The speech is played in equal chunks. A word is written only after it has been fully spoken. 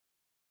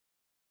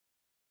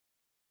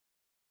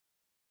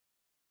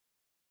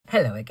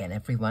Hello again,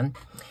 everyone.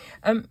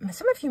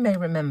 Some of you may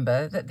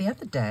remember that the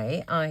other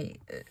day I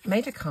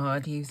made a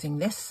card using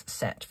this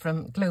set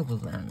from Global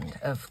Land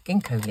of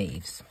ginkgo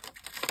leaves.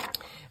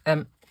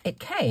 It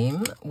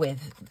came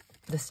with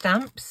the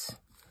stamps,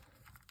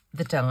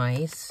 the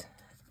dies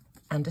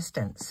and a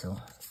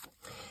stencil.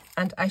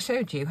 And I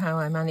showed you how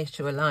I managed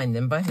to align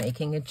them by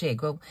making a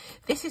jig. Well,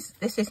 this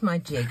is my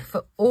jig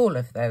for all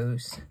of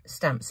those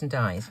stamps and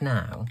dies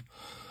now.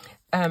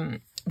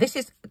 This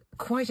is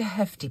quite a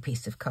hefty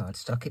piece of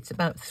cardstock. It's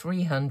about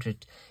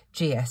 300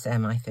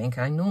 GSM, I think.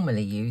 I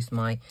normally use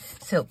my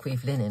silk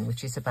weave linen,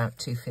 which is about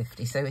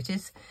 250. So it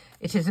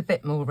is a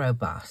bit more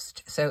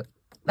robust. So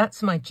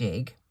that's my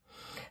jig.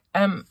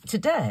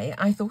 Today,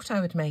 I thought I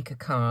would make a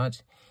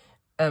card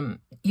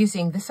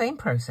using the same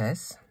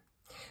process,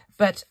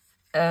 but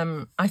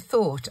I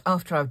thought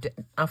after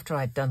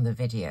I'd done the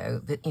video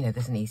that, you know,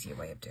 there's an easier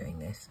way of doing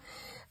this.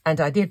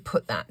 And I did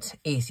put that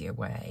easier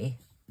way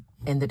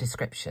in the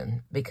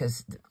description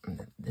because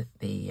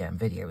the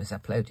video was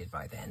uploaded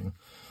by then.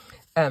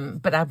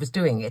 But I was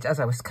doing it as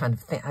I was kind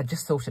of I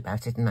just thought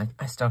about it and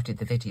I started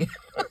the video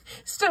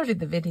started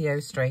the video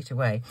straight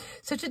away.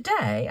 So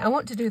today I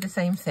want to do the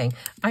same thing.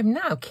 I'm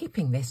now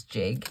keeping this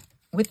jig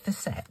with the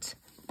set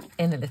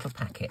in a little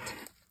packet,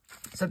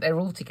 so they're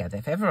all together.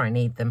 If ever I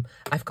need them,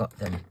 I've got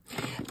them.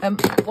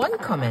 One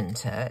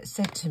commenter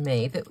said to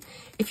me that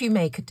if you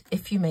make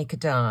a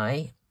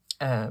die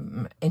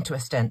into a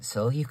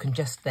stencil, you can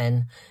just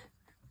then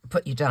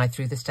put your die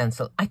through the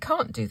stencil. I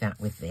can't do that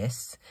with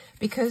this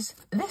because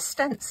this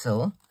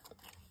stencil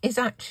is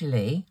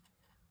actually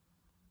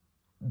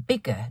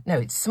bigger. No,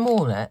 it's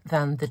smaller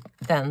than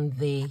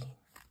the,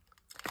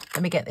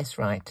 let me get this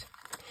right.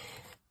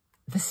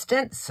 The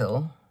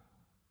stencil,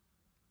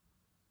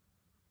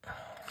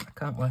 I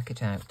can't work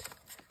it out.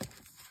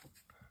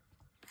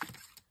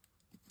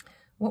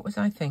 What was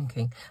I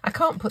thinking? I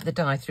can't put the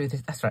die through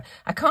this, that's right.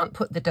 I can't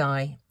put the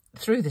die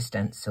through the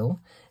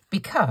stencil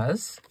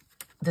because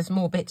there's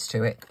more bits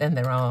to it than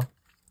there are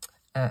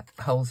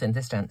holes in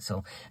the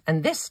stencil.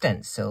 And this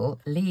stencil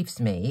leaves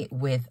me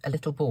with a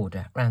little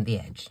border around the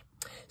edge.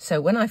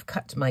 So when I've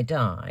cut my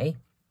die,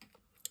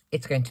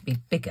 it's going to be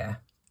bigger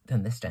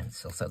than the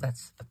stencil. So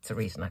that's the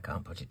reason I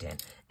can't put it in.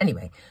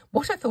 Anyway,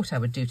 what I thought I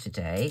would do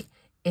today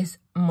is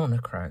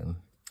monochrome.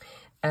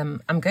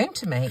 I'm going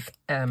to make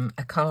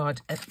a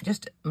card,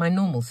 just my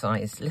normal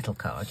size little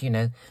card, you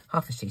know,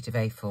 half a sheet of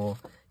A4,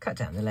 cut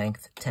down the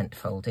length, tent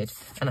folded,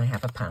 and I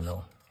have a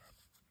panel.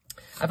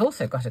 I've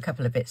also got a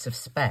couple of bits of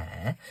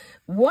spare.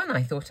 One,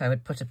 I thought I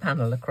would put a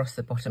panel across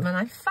the bottom, and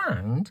I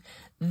found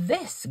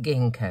this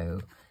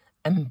Ginkgo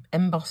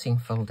embossing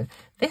folder.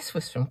 This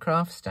was from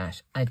Craft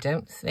Stash. I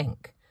don't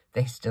think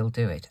they still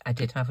do it. I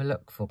did have a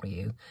look for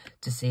you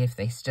to see if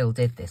they still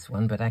did this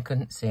one, but I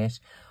couldn't see it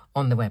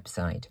on the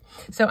website.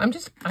 So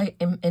I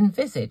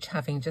envisage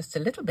having just a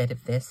little bit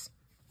of this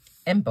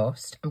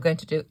embossed. I'm going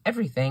to do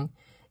everything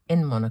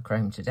in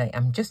monochrome today.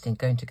 I'm just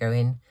going to go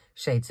in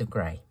shades of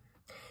grey.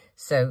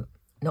 So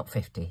not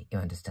 50, you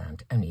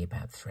understand, only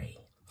about 3.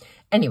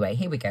 Anyway,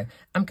 here we go.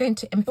 I'm going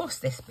to emboss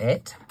this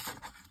bit,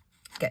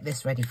 get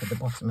this ready for the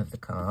bottom of the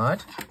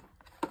card.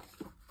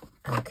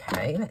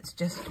 Okay, let's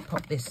just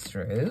pop this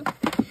through.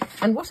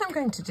 And what I'm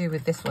going to do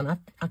with this one,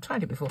 I've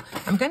tried it before,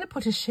 I'm going to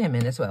put a shim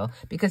in as well,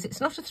 because it's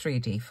not a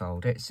 3D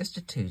folder, it's just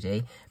a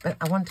 2D, but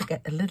I want to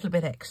get a little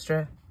bit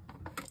extra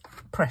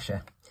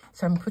pressure.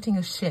 So I'm putting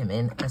a shim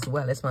in as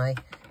well as my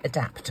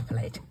adapter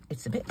plate.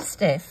 It's a bit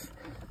stiff,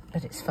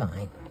 but it's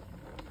fine.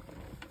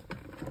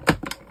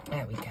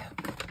 There we go.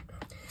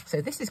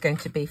 So this is going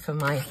to be for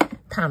my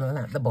panel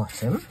at the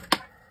bottom.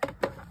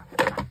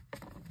 I'm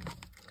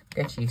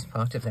going to use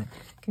part of that.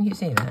 Can you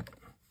see that?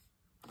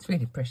 It's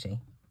really pretty.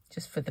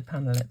 Just for the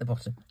panel at the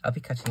bottom. I'll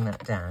be cutting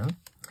that down.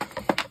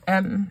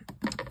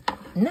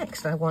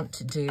 Next, I want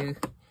to do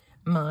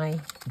my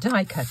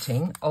die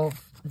cutting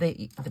of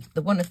the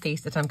one of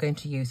these that I'm going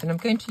to use. And I'm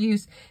going to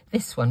use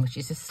this one, which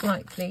is a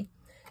slightly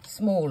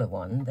smaller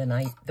one than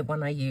the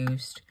one I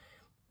used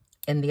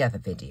in the other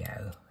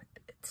video.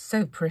 It's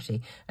so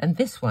pretty. And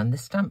this one, the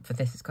stamp for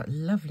this, has got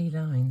lovely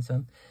lines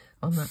on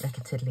that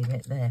little tiddly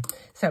bit there.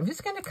 So I'm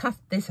just going to cut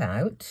this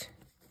out.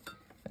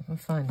 I can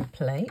find the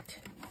plate.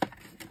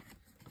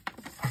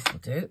 This will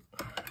do.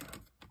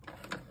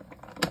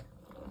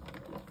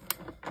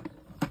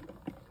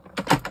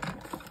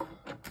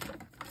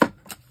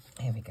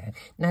 Here we go.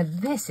 Now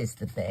this is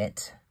the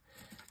bit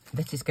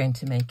that is going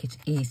to make it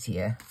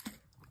easier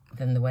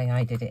than the way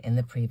I did it in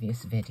the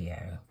previous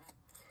video.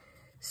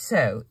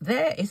 So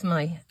there is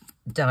my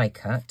die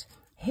cut.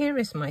 Here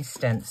is my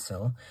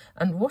stencil.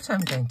 And what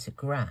I'm going to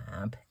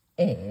grab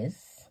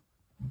is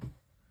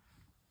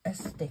a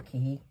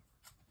sticky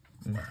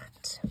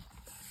mat.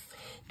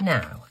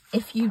 Now,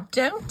 if you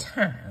don't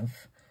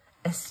have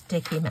a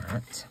sticky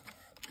mat,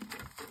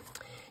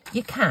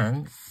 you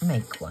can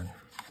make one.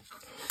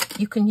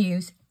 You can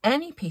use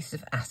any piece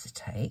of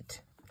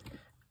acetate,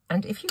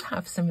 and if you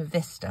have some of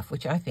this stuff,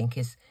 which I think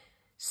is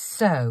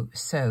so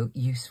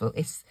useful,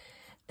 it's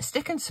a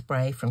stick and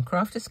spray from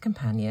Crafter's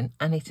Companion,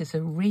 and it is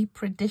a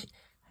reproducible,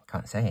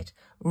 can't say it,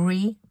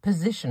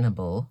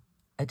 repositionable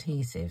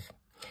adhesive.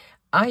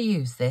 I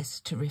use this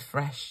to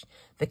refresh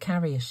the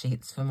carrier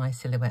sheets for my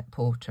silhouette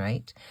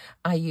portrait.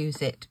 I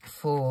use it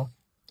for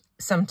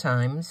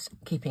sometimes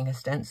keeping a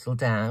stencil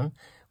down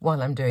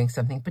while I'm doing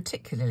something,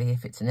 particularly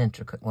if it's an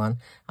intricate one.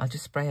 I'll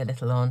just spray a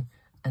little on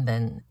and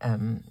then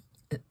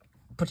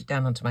put it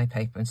down onto my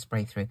paper and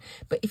spray through.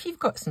 But if you've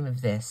got some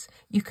of this,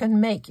 you can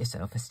make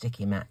yourself a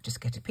sticky mat. Just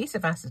get a piece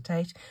of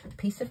acetate, a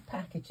piece of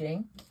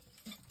packaging,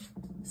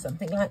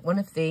 something like one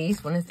of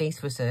these. One of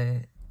these was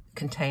a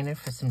container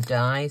for some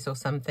dyes or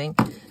something.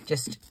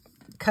 Just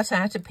cut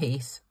out a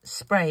piece,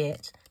 spray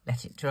it,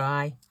 let it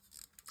dry,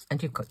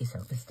 and you've got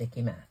yourself a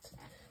sticky mat.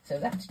 So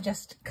that's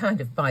just kind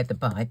of by the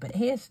by, but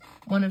here's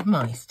one of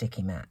my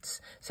sticky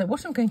mats. So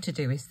what I'm going to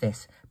do is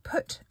this,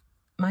 put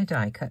my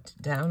die cut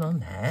down on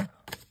there,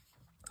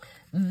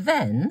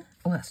 then,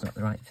 oh, that's not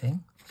the right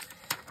thing.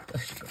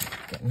 Gosh,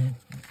 getting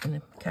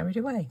carried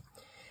away.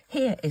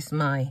 Here is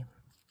my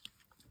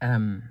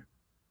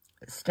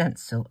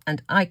stencil,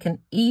 and I can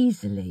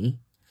easily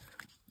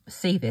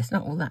see this,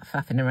 not all that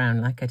faffing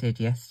around like I did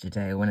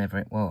yesterday or whenever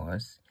it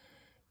was,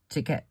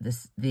 to get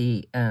this,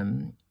 the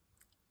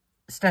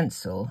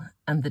stencil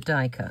and the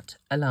die cut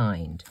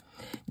aligned.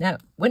 Now,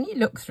 when you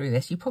look through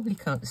this, you probably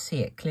can't see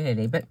it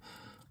clearly, but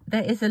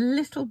there is a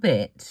little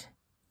bit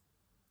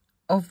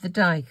of the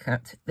die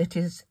cut that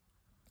is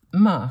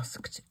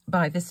masked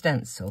by the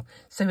stencil,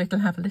 so it'll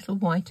have a little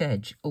white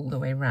edge all the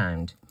way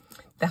round.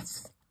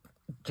 That's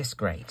just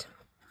great.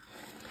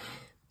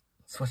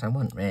 That's what I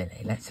want,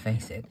 really, let's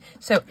face it.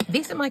 So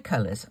these are my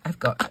colours. I've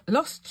got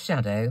Lost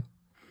Shadow,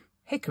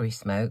 Hickory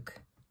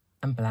Smoke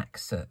and Black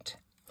Soot.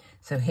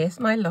 So here's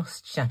my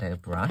Lost Shadow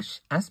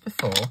brush. As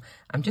before,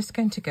 I'm just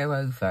going to go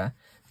over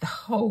the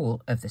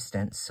whole of the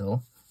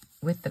stencil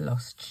with the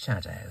Lost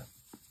Shadow.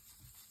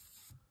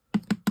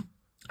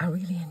 I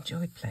really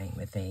enjoyed playing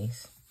with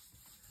these.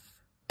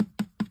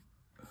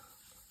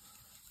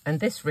 And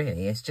this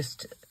really is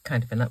just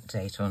kind of an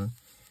update on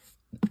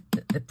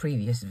the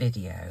previous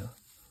video.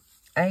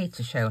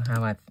 To show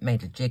how I've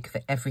made a jig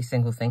for every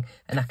single thing,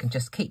 and I can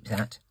just keep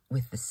that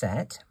with the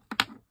set.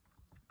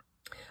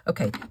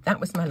 Okay, that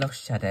was my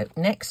Lost Shadow.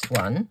 Next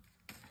one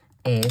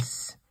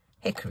is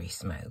Hickory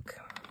Smoke.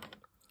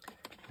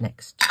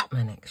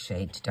 My next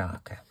shade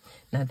darker.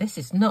 Now this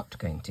is not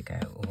going to go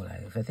all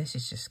over. This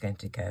is just going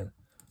to go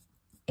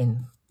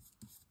in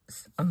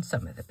on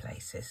some of the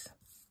places.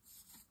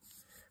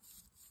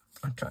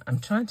 I'm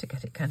trying to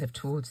get it kind of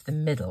towards the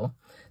middle.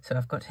 So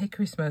I've got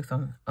Hickory Smoke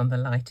on the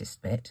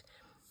lightest bit,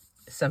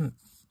 some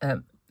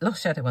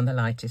Lost Shadow on the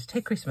lightest,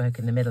 Hickory Smoke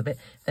in the middle bit.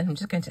 Then I'm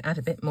just going to add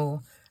a bit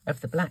more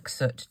of the Black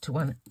Soot to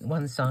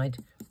one side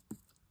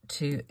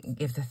to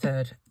give the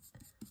third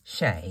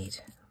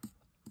shade.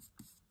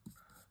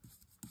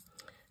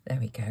 There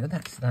we go,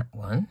 that's that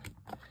one.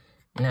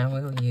 Now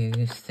we'll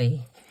use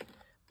the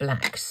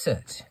Black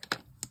Soot.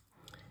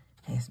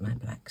 Here's my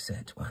Black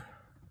Soot one.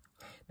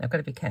 Now I've got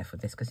to be careful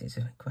with this because it's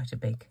quite a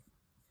big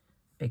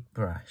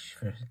brush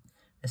for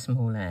a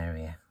small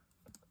area.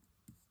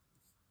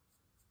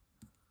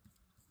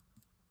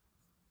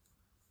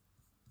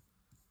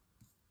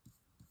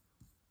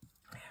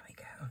 There we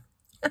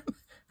go.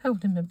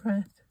 Holding my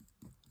breath.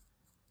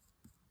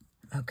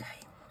 Okay.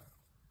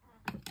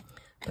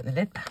 Put the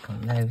lid back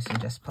on those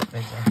and just pop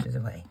those edges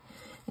away.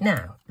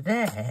 Now,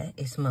 there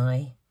is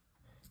my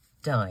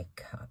die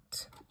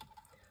cut,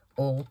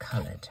 all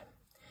coloured.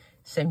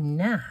 So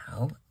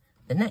now,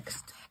 the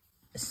next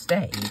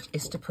stage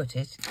is to put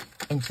it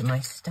into my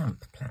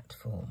stamp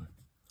platform.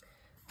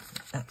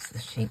 That's the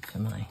sheet for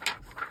my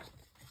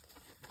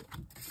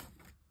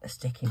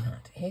sticky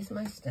mat. Here's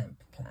my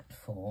stamp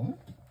platform.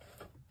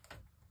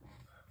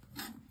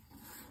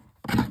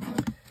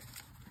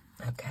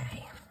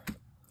 Okay.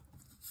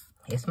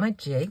 Here's my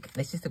jig.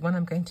 This is the one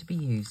I'm going to be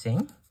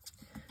using.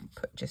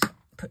 Just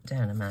put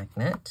down a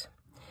magnet.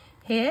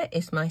 Here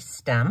is my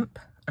stamp.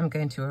 I'm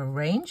going to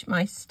arrange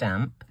my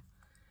stamp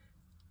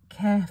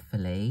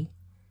carefully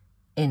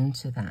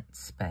into that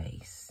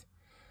space.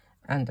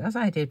 And as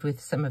I did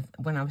with some of,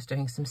 when I was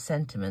doing some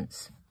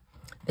sentiments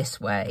this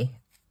way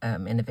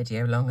in a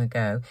video long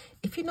ago,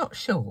 if you're not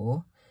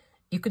sure,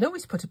 you can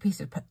always put a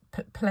piece of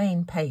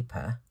plain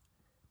paper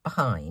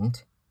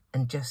behind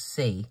and just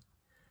see,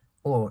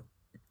 or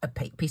a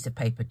piece of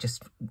paper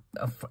just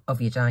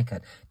of your die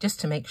cut, just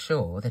to make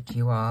sure that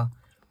you are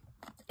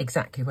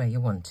exactly where you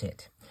want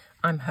it.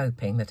 I'm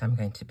hoping that I'm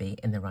going to be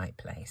in the right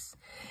place.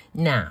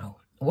 Now,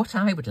 what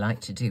I would like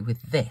to do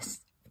with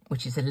this,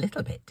 which is a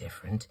little bit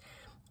different,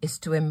 is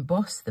to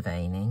emboss the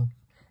veining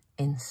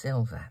in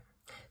silver.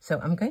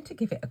 So I'm going to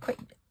give it a quick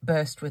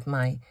burst with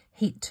my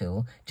heat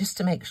tool, just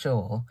to make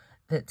sure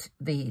that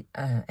the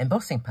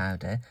embossing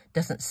powder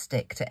doesn't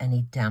stick to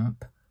any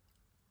damp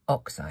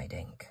Oxide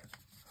ink.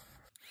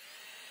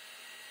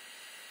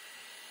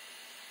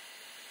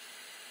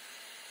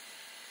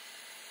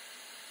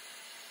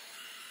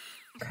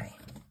 Okay,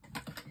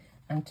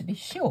 and to be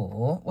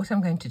sure, what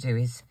I'm going to do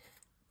is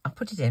I'll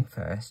put it in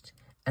first,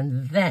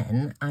 and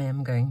then I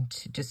am going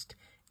to just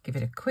give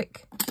it a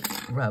quick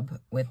rub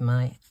with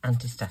my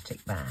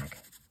anti-static bag.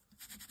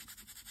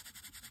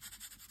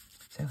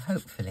 So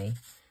hopefully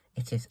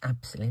it is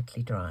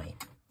absolutely dry.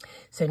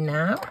 So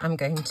now I'm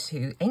going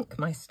to ink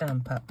my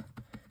stamp up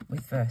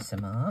with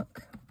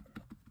Versamark.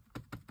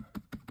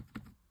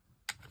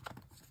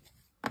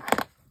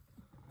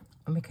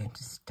 And we're going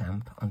to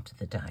stamp onto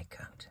the die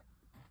cut.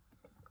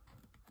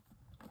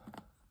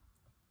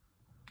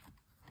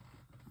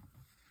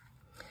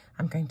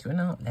 I'm going to an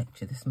art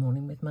lecture this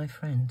morning with my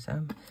friends.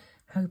 I'm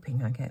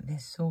hoping I get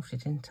this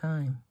sorted in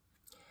time.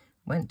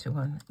 Went to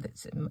one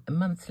that's a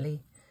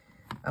monthly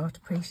art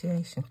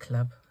appreciation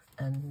club,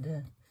 and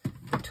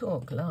the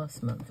talk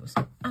last month was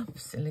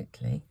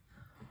absolutely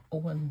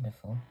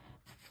wonderful.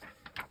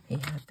 He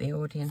had the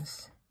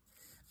audience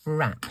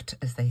wrapped,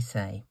 as they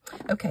say.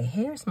 Okay,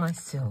 here's my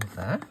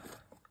silver.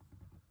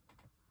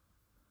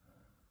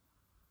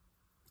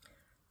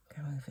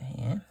 Go over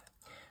here.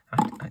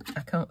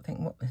 I can't think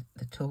what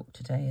the talk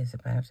today is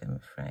about, I'm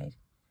afraid.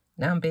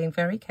 Now I'm being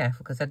very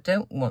careful because I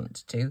don't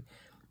want to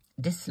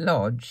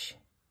dislodge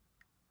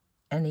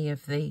any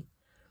of the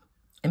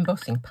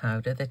embossing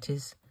powder that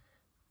is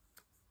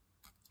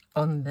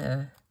on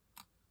the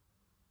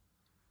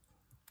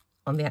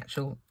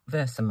actual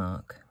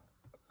Versamark.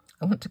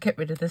 I want to get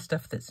rid of the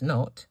stuff that's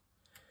not,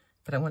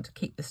 but I want to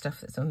keep the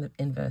stuff that's in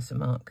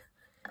Versamark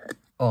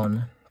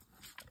on.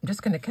 I'm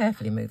just going to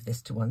carefully move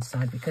this to one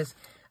side because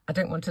I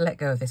don't want to let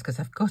go of this because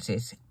I've got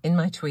it in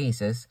my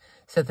tweezers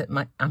so that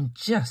I'm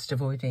just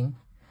avoiding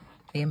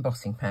the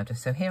embossing powder.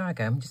 So here I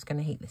go. I'm just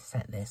going to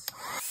set this.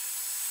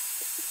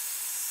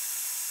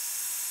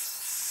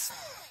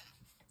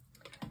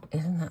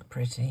 Isn't that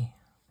pretty?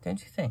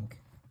 Don't you think?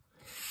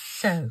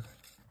 So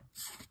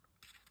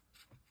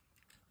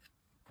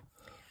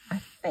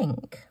I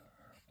think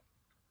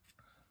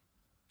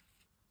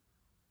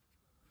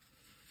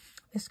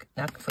this,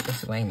 I can put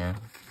this away now.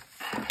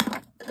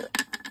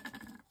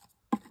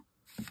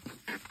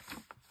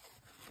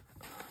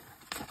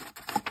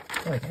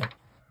 There we go.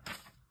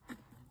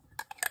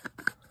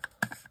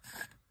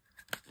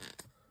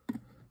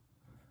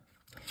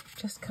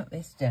 Just cut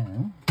this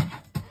down.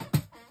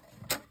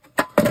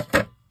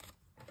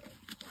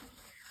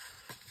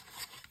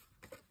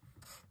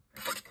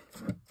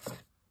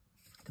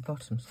 The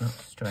bottom's not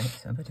straight,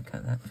 so I better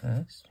cut that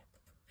first.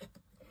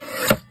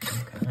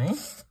 Okay.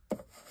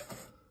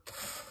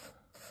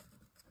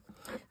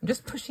 I'm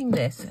just pushing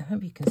this, I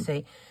hope you can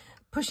see,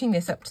 pushing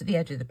this up to the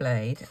edge of the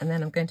blade, and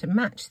then I'm going to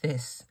match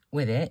this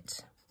with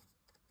it.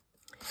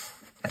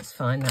 That's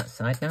fine, that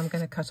side. Now I'm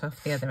going to cut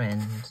off the other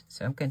end.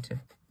 So I'm going to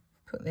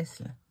put this,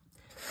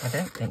 I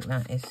don't think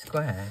that is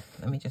square.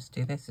 Let me just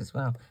do this as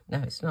well. No,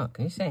 it's not.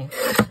 Can you see?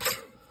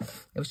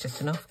 It was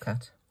just an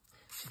offcut.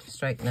 Should have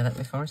straightened that up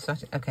before I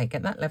started. Okay,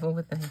 get that level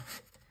with the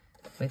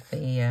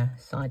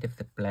side of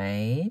the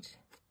blade.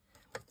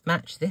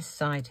 Match this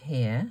side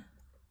here.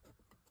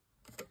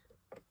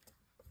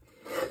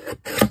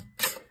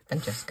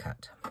 And just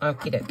cut.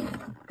 Okie dokie.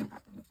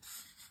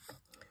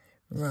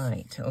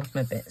 Right, all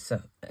my bits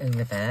are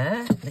over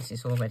there. This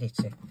is all ready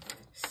to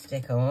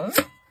stick on.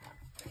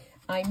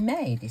 I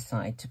may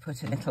decide to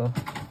put a little,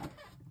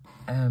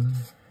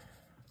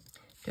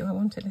 do I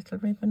want a little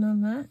ribbon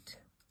on that?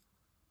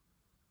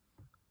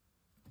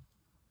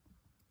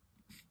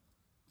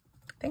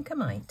 I think I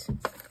might.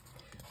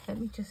 Let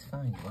me just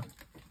find one.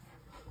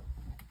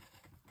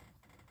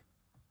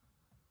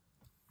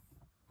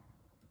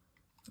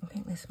 I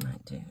think this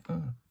might do.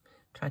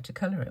 Tried to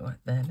colour it right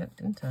there, look,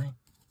 didn't I?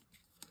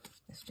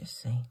 Let's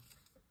just see.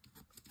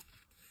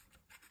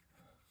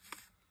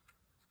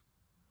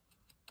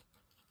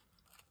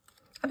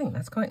 I think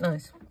that's quite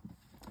nice.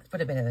 Let's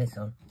put a bit of this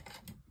on.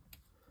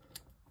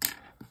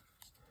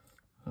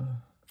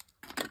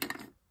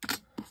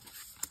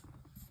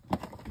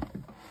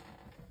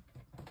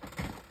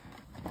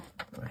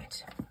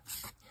 Right.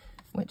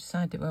 Which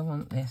side do I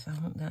want this? I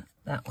want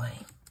that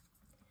way.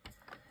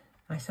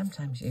 I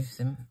sometimes use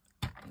them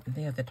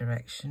the other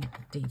direction,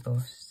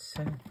 debossed,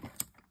 so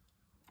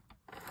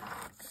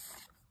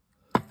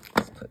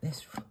let's put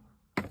this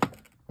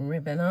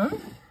ribbon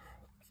on.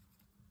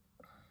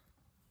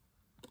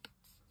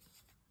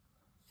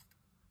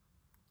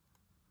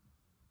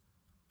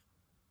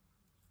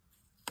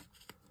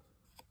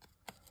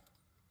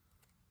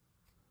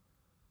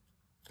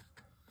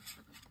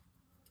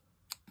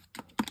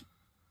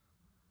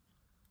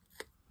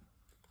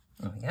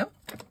 There we go.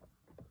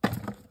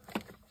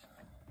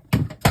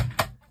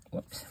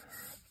 Whoops.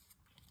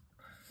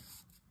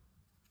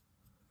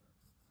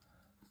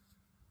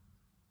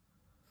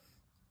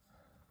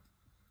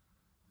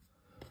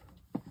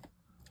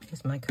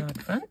 Here's my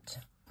card front.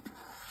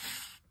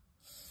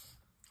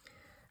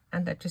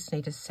 And I just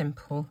need a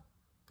simple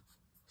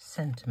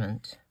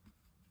sentiment.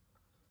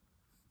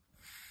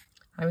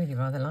 I really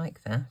rather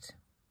like that.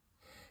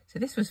 So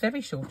this was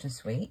very short and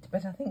sweet,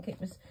 but I think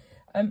it was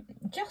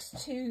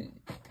just to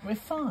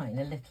refine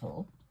a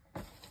little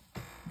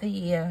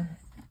the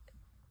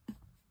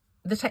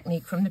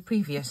technique from the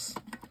previous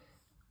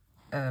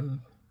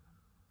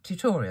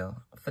tutorial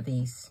for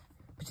these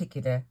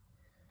particular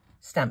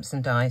stamps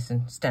and dies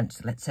and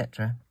stencil,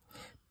 etc.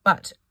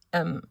 But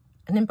an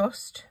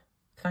embossed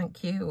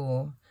thank you,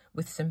 or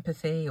with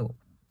sympathy, or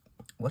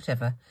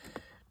whatever,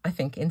 I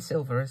think in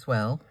silver as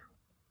well,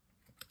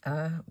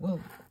 will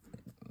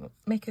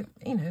make it,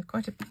 you know,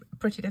 quite a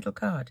pretty little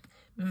card.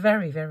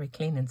 Very, very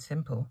clean and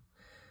simple,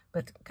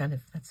 but kind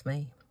of, that's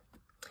me.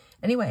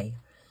 Anyway,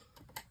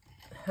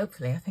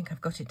 hopefully I think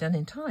I've got it done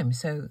in time.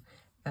 So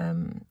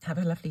have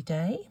a lovely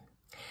day.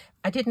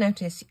 I did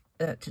notice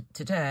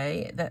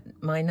today that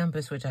my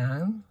numbers were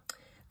down.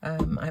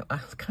 I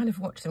kind of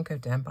watched them go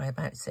down by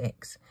about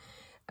 6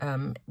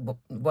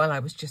 while I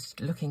was just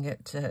looking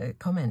at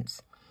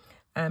comments.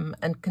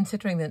 And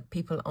considering that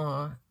people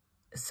are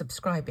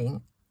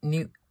subscribing,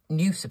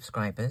 new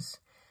subscribers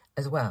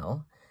as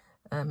well,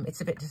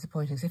 it's a bit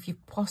disappointing. So if you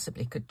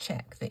possibly could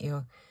check that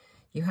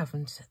you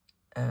haven't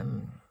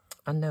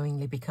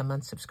unknowingly become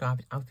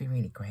unsubscribed, I would be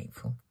really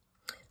grateful.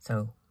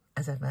 So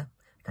as ever,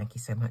 thank you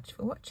so much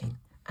for watching,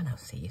 and I'll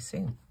see you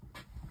soon.